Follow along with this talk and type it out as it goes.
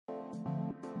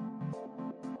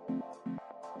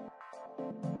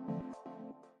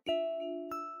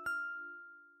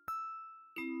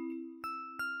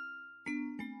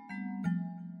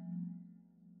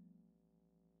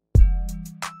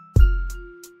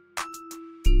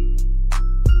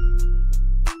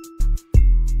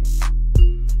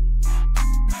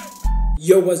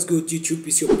Yo, what's good YouTube?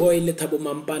 It's your boy Lethabo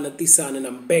Mampana and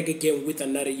I'm back again with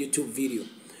another YouTube video.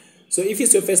 So if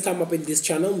it's your first time up in this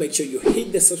channel, make sure you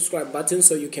hit the subscribe button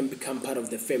so you can become part of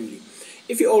the family.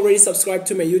 If you already subscribed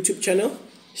to my YouTube channel,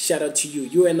 shout out to you.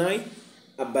 You and I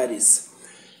are buddies.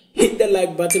 Hit the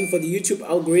like button for the YouTube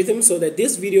algorithm so that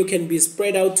this video can be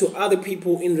spread out to other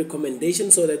people in recommendation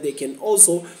so that they can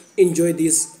also enjoy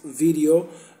this video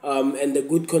and the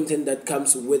good content that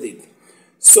comes with it.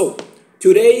 So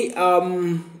today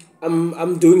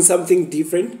I'm doing something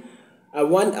different. I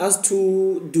want us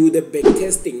to do the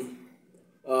backtesting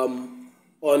on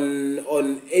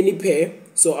any pair.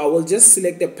 So I will just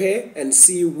select a pair and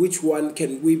see which one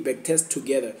can we backtest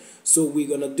together. So we're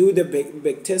gonna do the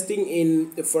backtesting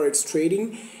in the forex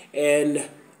trading, and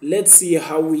let's see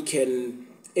how we can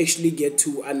actually get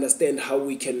to understand how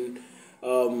we can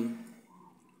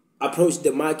approach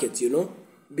the market, you know,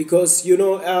 because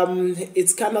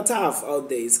it's kind of tough out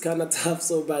there. It's kind of tough.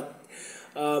 So but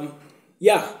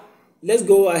yeah, let's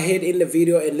go ahead in the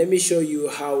video and let me show you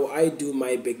how I do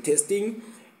my backtesting,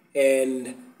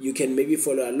 and you can maybe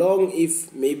follow along.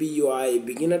 If maybe you are a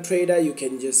beginner trader, you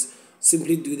can just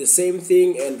simply do the same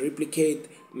thing and replicate.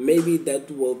 Maybe that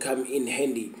will come in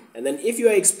handy. And then if you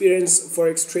are experienced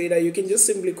forex trader, you can just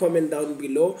simply comment down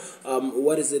below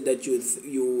what is it that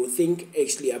you think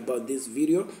actually about this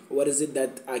video. What is it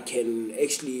that I can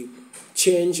actually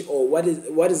change, or what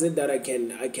is it that I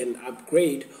can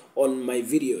upgrade on my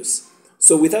videos.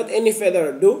 So without any further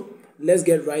ado, let's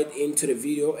get right into the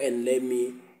video and let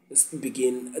me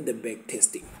begin the back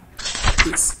testing.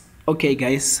 Peace. Okay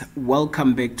guys,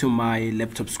 welcome back to my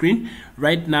laptop screen.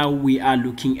 Right now we are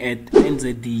looking at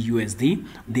NZDUSD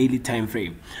daily time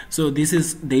frame. So this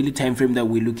is daily time frame that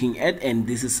we're looking at, and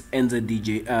this is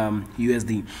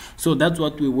NZDUSD. So that's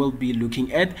what we will be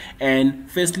looking at. And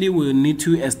firstly, we'll need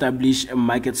to establish a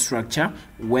market structure,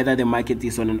 whether the market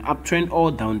is on an uptrend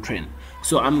or downtrend.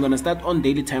 So I'm gonna start on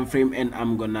daily time frame, and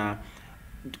I'm gonna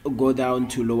go down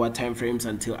to lower time frames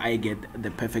until I get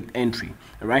the perfect entry.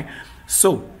 All right,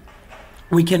 so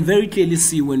we can very clearly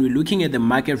see when we're looking at the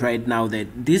market right now that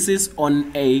this is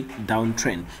on a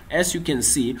downtrend. As you can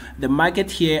see, the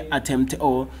market here attempted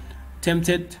to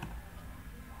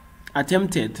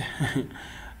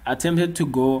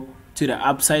go to the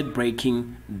upside,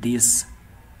 breaking this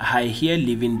high here,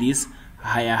 leaving this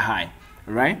higher high,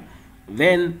 right?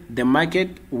 Then the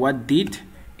market, what did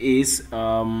is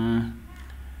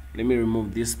let me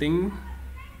remove this thing.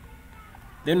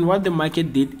 Then what the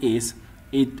market did is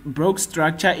it broke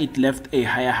structure, it left a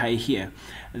higher high here,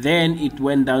 then it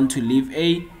went down to leave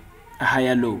a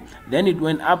higher low, then it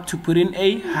went up to put in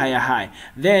a higher high,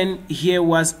 then here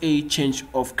was a change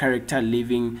of character,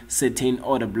 leaving certain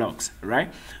order blocks,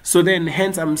 right? So then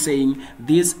hence I'm saying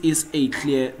this is a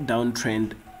clear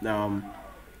downtrend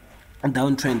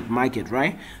market,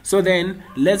 right? So then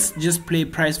let's just play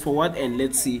price forward and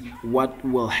let's see what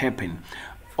will happen.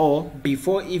 Or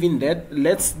before even that,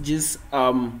 let's just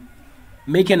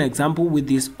make an example with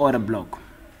this order block.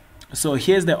 So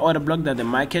here's the order block that the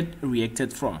market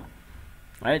reacted from,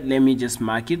 right? Let me just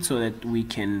mark it so that we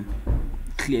can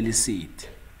clearly see it.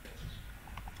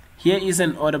 Here is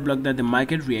an order block that the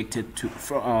market reacted to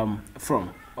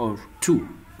to,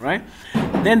 right?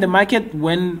 Then the market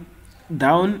went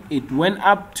down, it went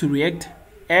up to react,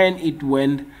 and it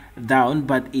went down,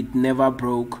 but it never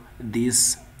broke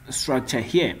this structure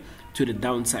here to the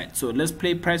downside. So let's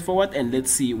play price forward and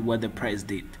let's see what the price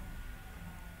did.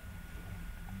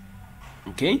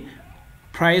 Okay,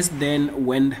 price then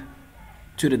went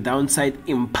to the downside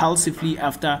impulsively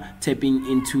after tapping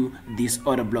into this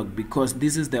order block, because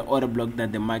this is the order block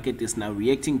that the market is now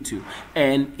reacting to,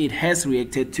 and it has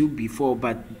reacted to before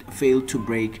but failed to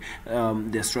break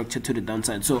the structure to the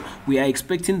downside. So we are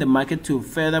expecting the market to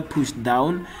further push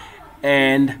down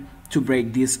and to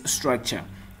break this structure,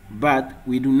 but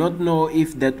we do not know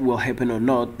if that will happen or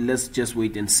not. Let's just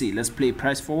wait and see. Let's play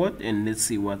price forward and let's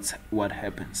see what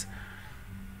happens.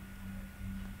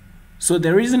 So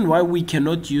the reason why we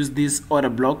cannot use this order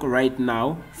block right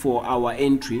now for our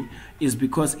entry is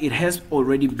because it has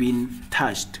already been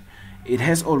touched. It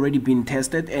has already been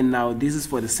tested, and now this is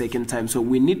for the second time. So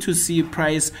we need to see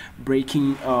price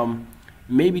breaking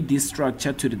maybe this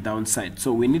structure to the downside.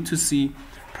 So we need to see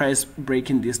price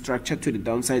breaking this structure to the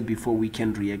downside before we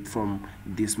can react from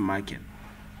this market.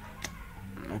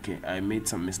 Okay, I made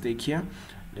some mistake here.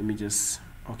 Let me just,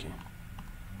 okay,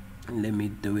 let me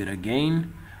do it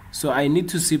again. So I need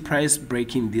to see price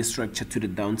breaking this structure to the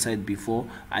downside before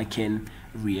I can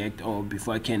react, or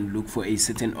before I can look for a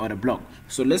certain order block.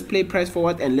 So let's play price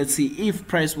forward and let's see if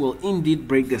price will indeed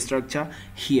break the structure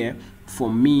here for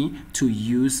me to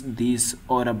use this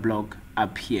order block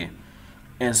up here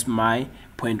as my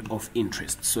point of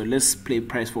interest. So let's play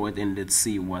price forward and let's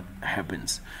see what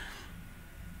happens.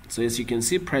 So as you can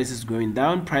see, price is going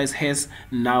down. Price has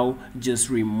now just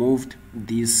removed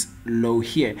this low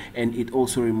here, and it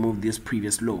also removed this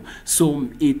previous low. So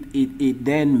it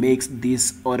then makes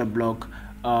this order block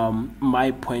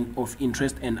my point of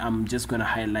interest, and I'm just gonna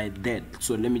highlight that.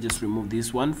 So let me just remove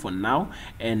this one for now,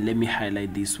 and let me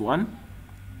highlight this one.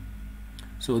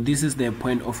 So this is the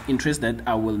point of interest that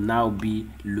I will now be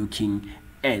looking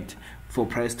at for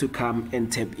price to come and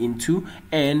tap into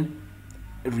and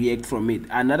react from it.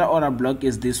 Another order block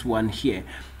is this one here.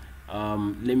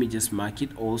 Let me just mark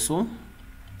it also.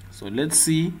 So let's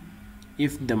see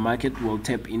if the market will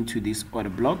tap into this order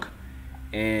block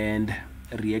and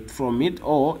react from it,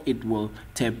 or it will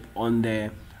tap on the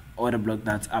order block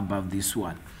that's above this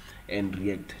one and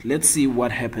react. Let's see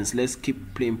what happens. Let's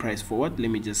keep playing price forward. Let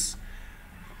me just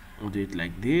do it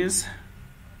like this.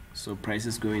 So price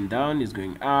is going down, is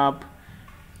going up,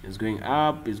 it's going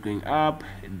up, it's going up,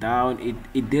 down.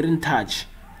 It didn't touch,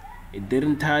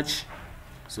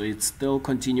 so it's still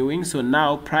continuing. So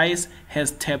now price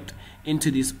has tapped into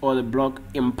this order block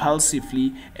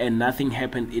impulsively and nothing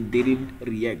happened. It didn't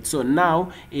react. So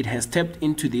now it has tapped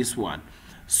into this one.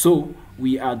 So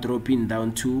we are dropping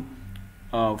down to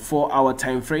 4-hour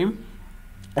time frame,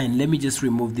 and let me just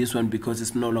remove this one because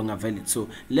it's no longer valid. So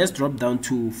let's drop down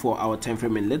to 4-hour time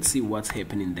frame and let's see what's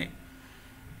happening there.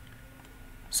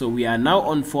 So we are now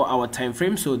on 4-hour time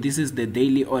frame. So this is the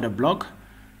daily order block,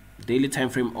 daily time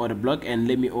frame order block, and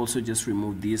let me also just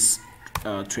remove this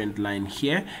trend line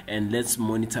here, and let's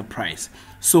monitor price.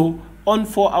 So on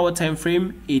 4-hour time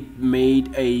frame, it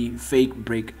made a fake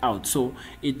breakout. So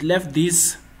it left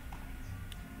this,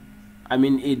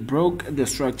 it broke the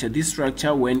structure, this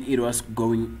structure, when it was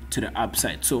going to the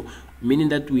upside. So meaning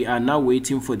that we are now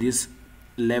waiting for this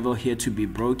level here to be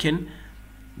broken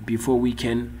before we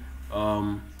can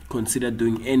consider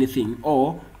doing anything,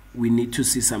 or we need to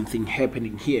see something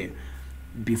happening here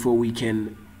before we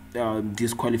can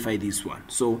disqualify this one.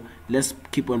 So let's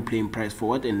keep on playing price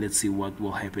forward and let's see what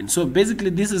will happen. So basically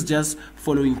this is just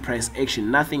following price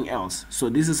action, nothing else. So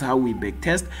this is how we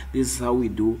backtest, this is how we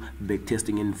do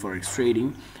backtesting in forex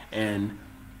trading,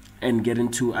 and getting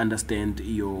to understand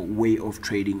your way of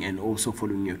trading and also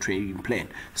following your trading plan.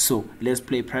 So let's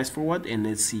play price forward and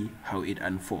let's see how it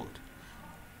unfolds.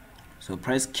 So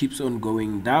price keeps on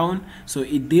going down. So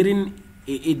it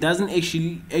doesn't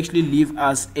actually leave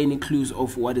us any clues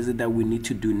of what is it that we need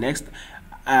to do next.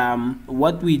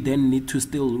 What we then need to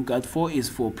still look out for is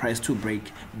for price to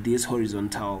break this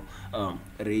horizontal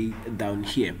ray down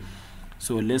here.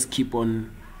 So let's keep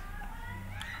on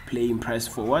playing price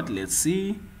forward. Let's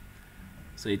see.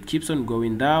 So it keeps on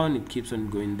going down, it keeps on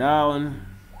going down,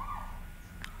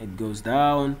 it goes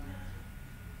down.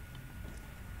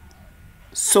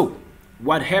 So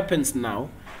what happens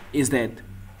now is that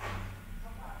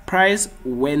price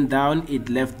went down, it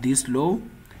left this low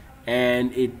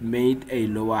and it made a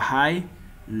lower high,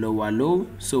 lower low.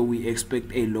 So we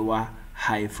expect a lower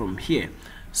high from here.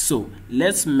 So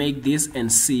let's make this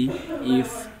and see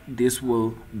if this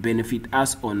will benefit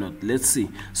us or not. Let's see.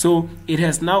 So it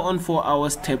has now on 4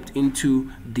 hours tapped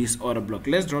into this order block.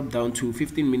 Let's drop down to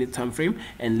 15-minute time frame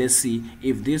and let's see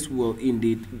if this will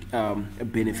indeed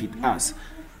benefit us.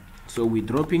 So we're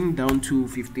dropping down to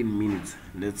 15 minutes.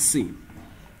 Let's see.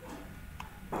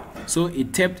 So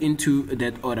it tapped into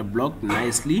that order block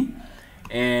nicely,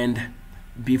 and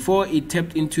before it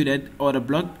tapped into that order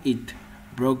block, it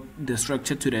broke the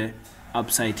structure to the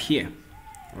upside here.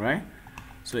 All right,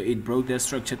 so it broke the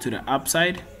structure to the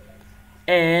upside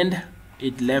and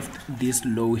it left this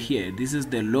low here. This is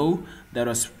the low that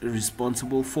was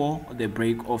responsible for the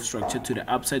break of structure to the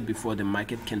upside before the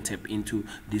market can tap into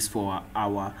this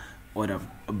 4-hour order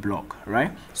block,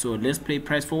 right? So let's play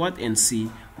price forward and see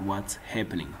what's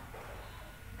happening.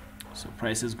 So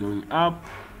price is going up,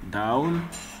 down,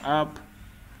 up.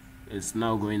 It's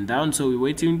now going down. So we're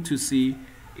waiting to see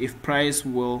if price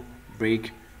will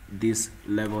break this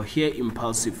level here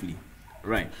impulsively,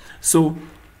 right? So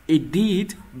it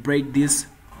did break this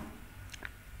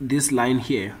line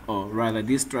here, or rather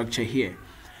this structure here.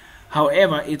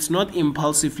 However, it's not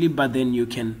impulsively, but then you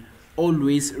can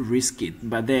always risk it,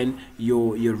 but then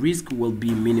your risk will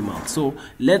be minimal. So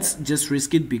let's just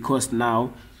risk it because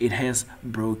now it has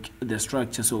broke the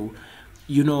structure. So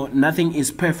you know, nothing is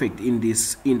perfect in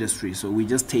this industry, so we're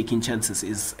just taking chances.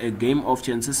 It's a game of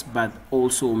chances, but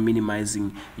also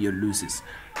minimizing your losses,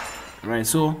 right?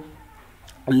 So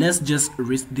let's just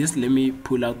risk this. Let me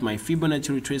pull out my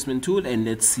Fibonacci retracement tool and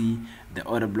let's see the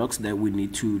order blocks that we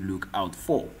need to look out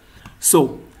for.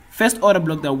 So first order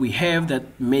block that we have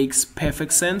that makes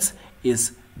perfect sense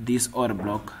is this order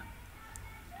block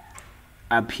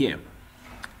up here.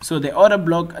 So the order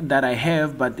block that I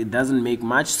have, but it doesn't make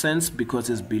much sense because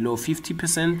it's below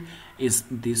 50%, is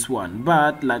this one.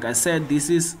 But like I said, this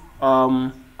is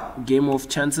game of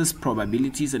chances,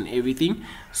 probabilities and everything,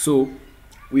 so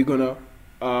we're gonna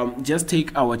just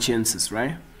take our chances,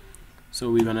 right?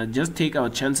 So we're gonna just take our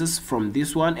chances from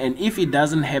this one, and if it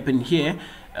doesn't happen here,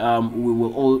 we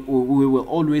will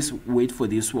always wait for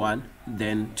this one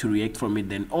then to react from it.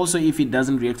 Then also, if it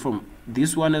doesn't react from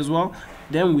this one as well,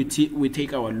 then we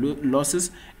take our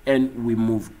losses and we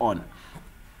move on.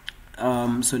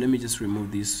 So let me just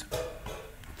remove this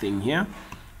thing here.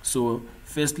 So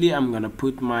firstly, I'm gonna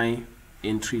put my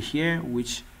entry here,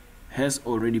 which has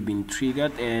already been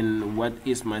triggered. And what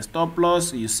is my stop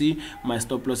loss? You see my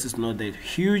stop loss is not that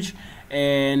huge,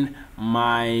 and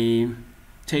my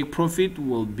take profit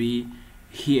will be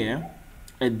here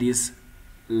at this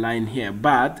line here.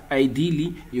 But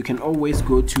ideally, you can always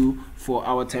go to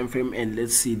 4-hour time frame and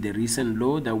let's see the recent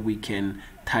low that we can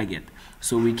target.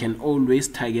 So we can always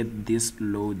target this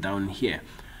low down here.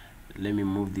 Let me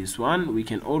move this one. We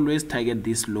can always target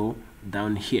this low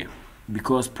down here,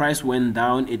 because price went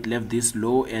down, it left this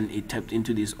low and it tapped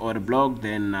into this order block.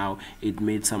 Then now it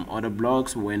made some order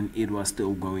blocks when it was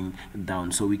still going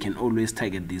down, so we can always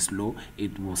target this low.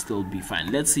 It will still be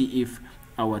fine. Let's see if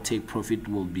our take profit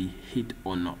will be hit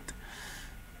or not.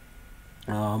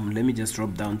 Let me just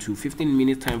drop down to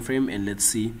 15-minute time frame and let's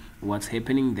see what's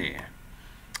happening there.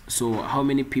 So how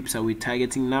many pips are we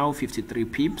targeting now? 53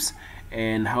 pips.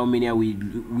 And how many are we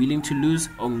willing to lose?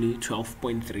 Only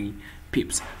 12.3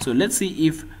 pips. So let's see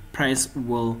if price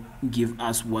will give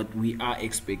us what we are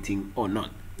expecting or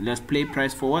not. Let's play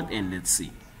price forward and let's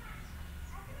see.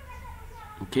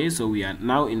 Okay, so we are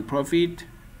now in profit.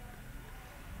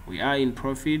 We are in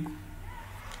profit.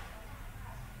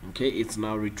 Okay, it's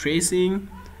now retracing,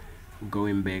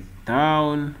 going back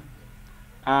down,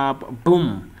 up,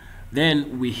 boom.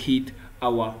 Then we hit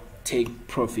our take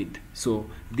profit. So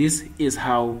this is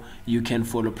how you can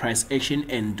follow price action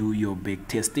and do your back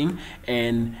testing,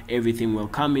 and everything will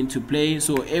come into play.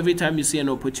 So every time you see an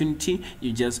opportunity,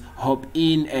 you just hop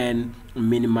in and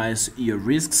minimize your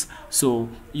risks. So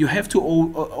you have to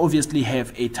obviously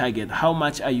have a target. How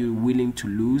much are you willing to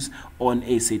lose on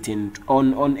a certain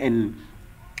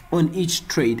on each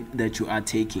trade that you are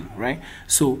taking, right?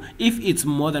 So if it's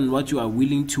more than what you are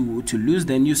willing to lose,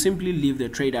 then you simply leave the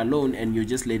trade alone and you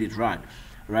just let it run,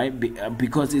 right?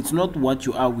 Because it's not what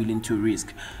you are willing to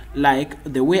risk. Like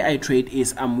the way I trade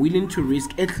is I'm willing to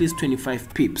risk at least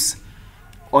 25 pips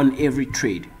on every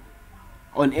trade,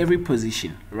 on every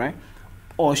position, right?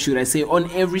 Or should I say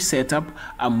on every setup,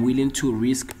 I'm willing to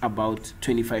risk about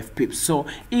 25 pips. So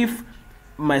if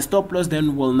my stop loss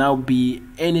then will now be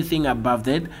anything above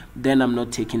that, then I'm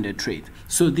not taking the trade.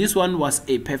 So this one was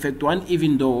a perfect one,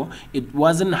 even though it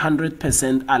wasn't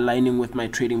 100% aligning with my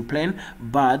trading plan,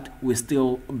 but we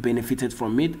still benefited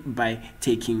from it by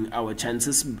taking our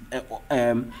chances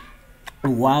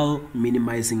while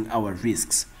minimizing our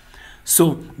risks.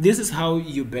 So this is how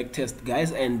you backtest,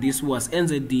 guys, and this was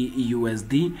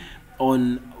NZDUSD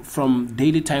from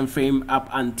daily time frame up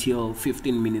until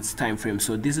 15 minutes time frame.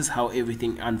 So this is how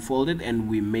everything unfolded, and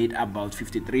we made about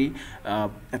 53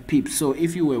 pips. So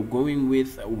if you were going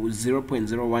with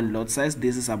 0.01 lot size,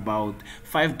 this is about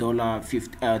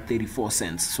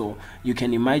 $5.34. So you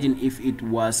can imagine if it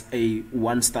was a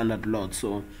one standard lot.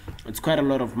 So it's quite a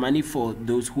lot of money for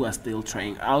those who are still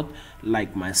trying out,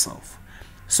 like myself.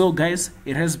 So guys,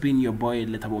 it has been your boy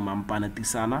Lethabo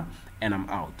Mampana, and I'm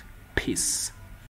out. Peace.